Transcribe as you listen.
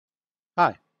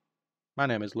Hi, my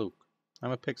name is Luke.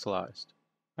 I'm a pixelized.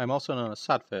 I'm also known as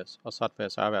Sadface or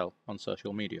SadfaceRL on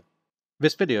social media.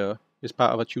 This video is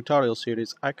part of a tutorial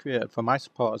series I created for my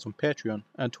supporters on Patreon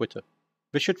and Twitter.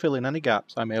 This should fill in any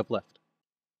gaps I may have left.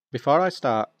 Before I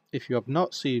start, if you have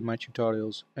not seen my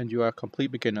tutorials and you are a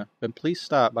complete beginner, then please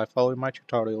start by following my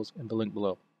tutorials in the link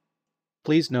below.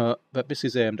 Please note that this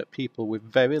is aimed at people with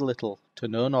very little to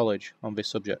no knowledge on this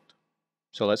subject.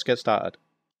 So let's get started.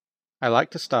 I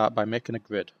like to start by making a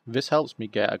grid. This helps me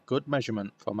get a good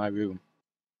measurement for my room.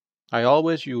 I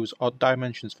always use odd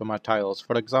dimensions for my tiles.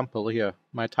 For example here,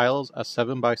 my tiles are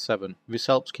 7 by 7. This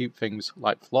helps keep things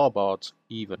like floorboards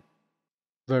even.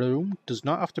 The room does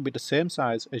not have to be the same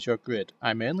size as your grid.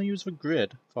 I mainly use the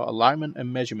grid for alignment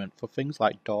and measurement for things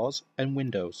like doors and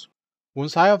windows.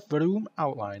 Once I have the room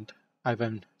outlined, I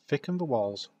then thicken the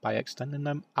walls by extending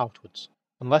them outwards.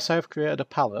 Unless I have created a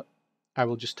palette, I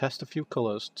will just test a few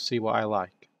colours to see what I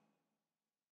like.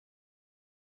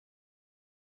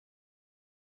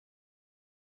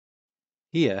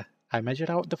 Here, I measured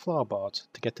out the floorboards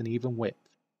to get an even width.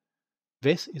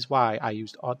 This is why I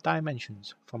used odd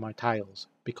dimensions for my tiles,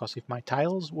 because if my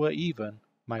tiles were even,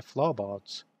 my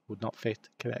floorboards would not fit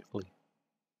correctly.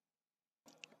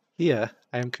 Here,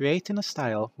 I am creating a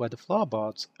style where the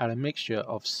floorboards are a mixture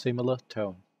of similar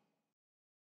tone.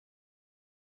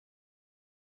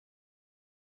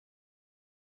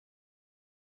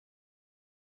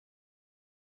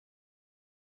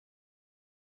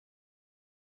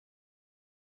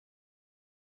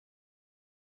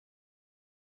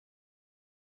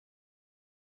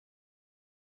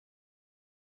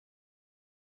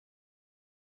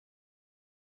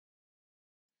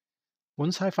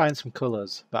 Once I find some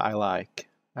colours that I like,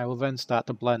 I will then start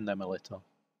to blend them a little.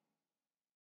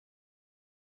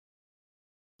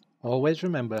 Always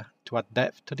remember to add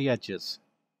depth to the edges,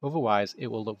 otherwise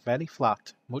it will look very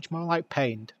flat, much more like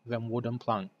paint than wooden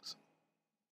planks.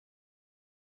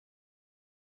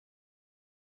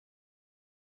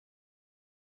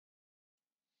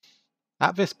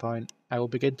 At this point, I will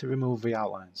begin to remove the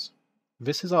outlines.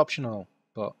 This is optional,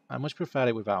 but I much prefer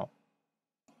it without.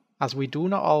 As we do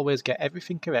not always get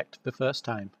everything correct the first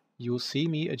time, you will see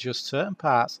me adjust certain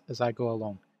parts as I go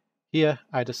along. Here,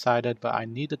 I decided that I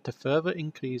needed to further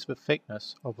increase the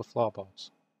thickness of the floorboards.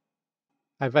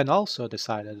 I then also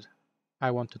decided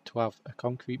I wanted to have a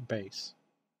concrete base.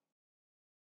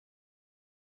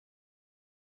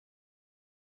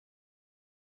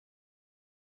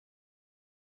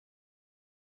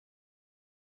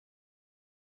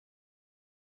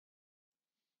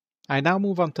 I now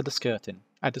move on to the skirting.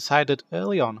 I decided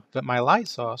early on that my light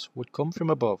source would come from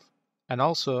above, and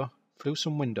also through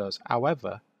some windows.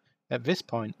 However, at this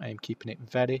point I am keeping it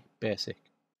very basic.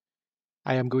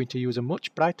 I am going to use a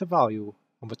much brighter value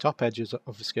on the top edges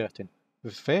of the skirting.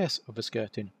 The face of the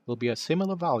skirting will be a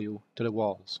similar value to the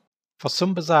walls. For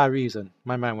some bizarre reason,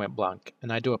 my mind went blank,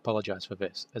 and I do apologise for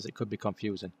this, as it could be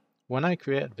confusing. When I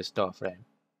created this door frame,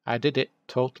 I did it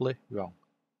totally wrong,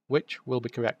 which will be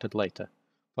corrected later.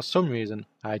 For some reason,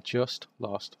 I just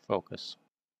lost focus.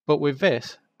 But with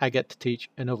this, I get to teach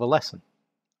another lesson.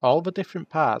 All the different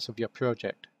parts of your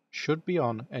project should be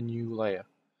on a new layer,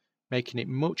 making it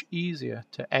much easier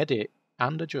to edit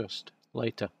and adjust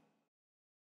later.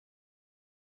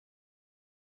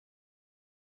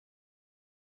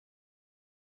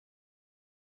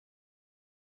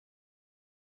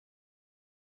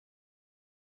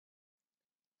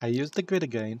 I used the grid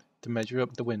again to measure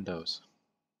up the windows.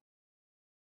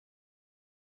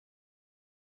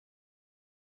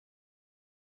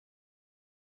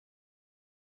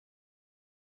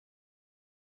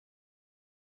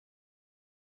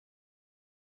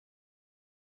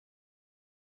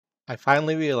 I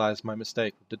finally realised my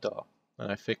mistake with the door,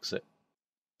 and I fixed it.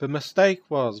 The mistake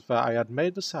was that I had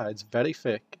made the sides very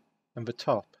thick and the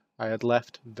top I had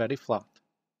left very flat.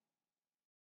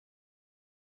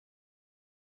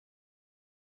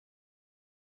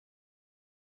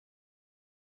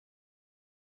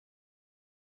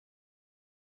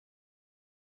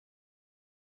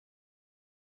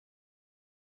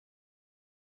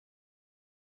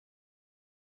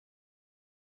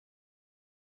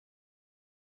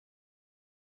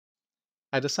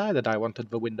 I decided I wanted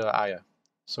the window higher,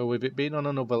 so with it being on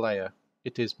another layer,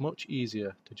 it is much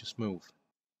easier to just move.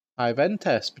 I then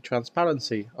test the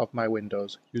transparency of my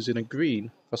windows using a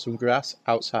green for some grass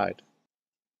outside.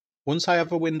 Once I have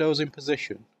the windows in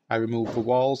position, I remove the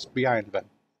walls behind them.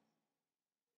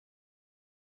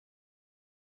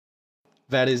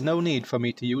 There is no need for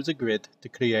me to use a grid to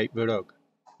create the rug.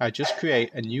 I just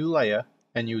create a new layer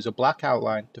and use a black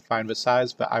outline to find the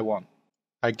size that I want.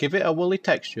 I give it a woolly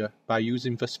texture by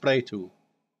using the spray tool.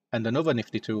 and another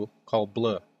nifty tool called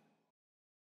Blur.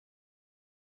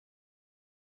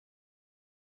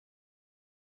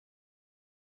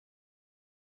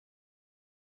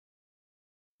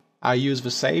 I use the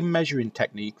same measuring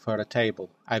technique for a table.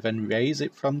 I then raise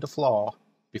it from the floor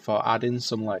before adding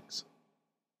some legs.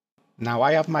 Now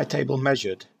I have my table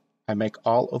measured, I make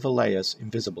all other layers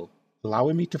invisible,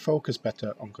 allowing me to focus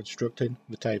better on constructing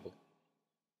the table.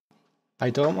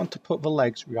 I don't want to put the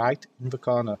legs right in the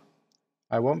corner.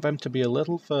 I want them to be a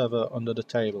little further under the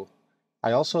table.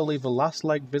 I also leave the last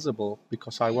leg visible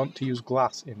because I want to use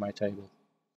glass in my table.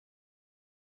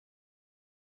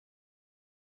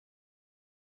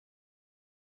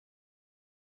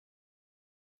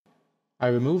 I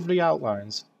remove the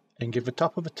outlines and give the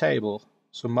top of the table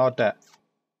some more depth.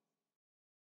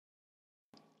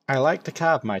 I like to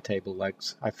carve my table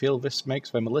legs. I feel this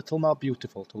makes them a little more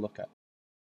beautiful to look at.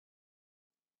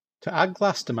 To add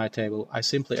glass to my table, I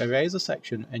simply erase a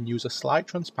section and use a slight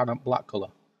transparent black colour.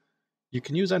 You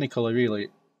can use any colour really.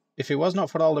 If it was not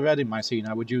for all the red in my scene,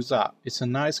 I would use that. It's a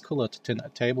nice colour to tint a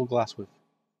table glass with.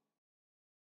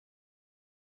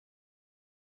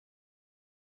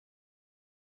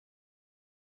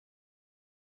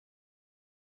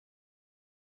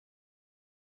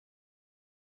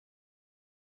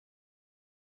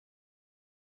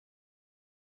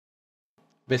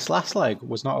 This last leg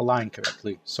was not aligned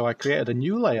correctly, so I created a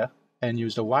new layer and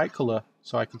used a white colour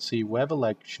so I could see where the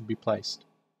leg should be placed.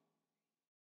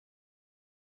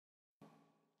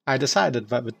 I decided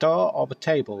that the door or the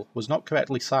table was not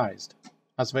correctly sized.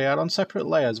 As they are on separate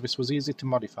layers, this was easy to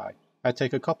modify. I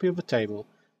take a copy of the table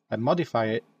and modify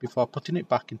it before putting it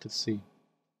back into the scene.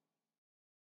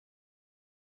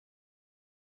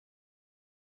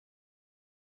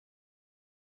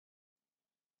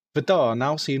 The door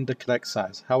now seemed the correct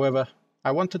size, however,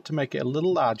 I wanted to make it a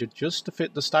little larger just to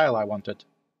fit the style I wanted.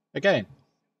 Again,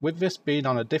 with this being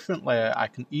on a different layer, I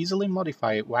can easily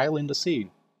modify it while in the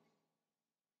scene.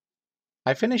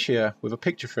 I finish here with a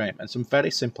picture frame and some very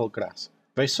simple grass.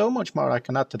 There is so much more I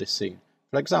can add to this scene.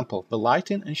 For example, the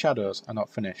lighting and shadows are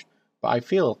not finished, but I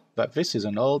feel that this is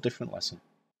an all different lesson.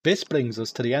 This brings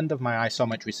us to the end of my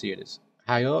isometry series.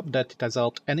 I hope that it has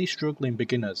helped any struggling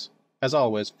beginners. As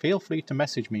always, feel free to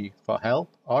message me for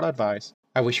help or advice.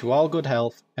 I wish you all good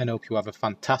health and hope you have a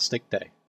fantastic day.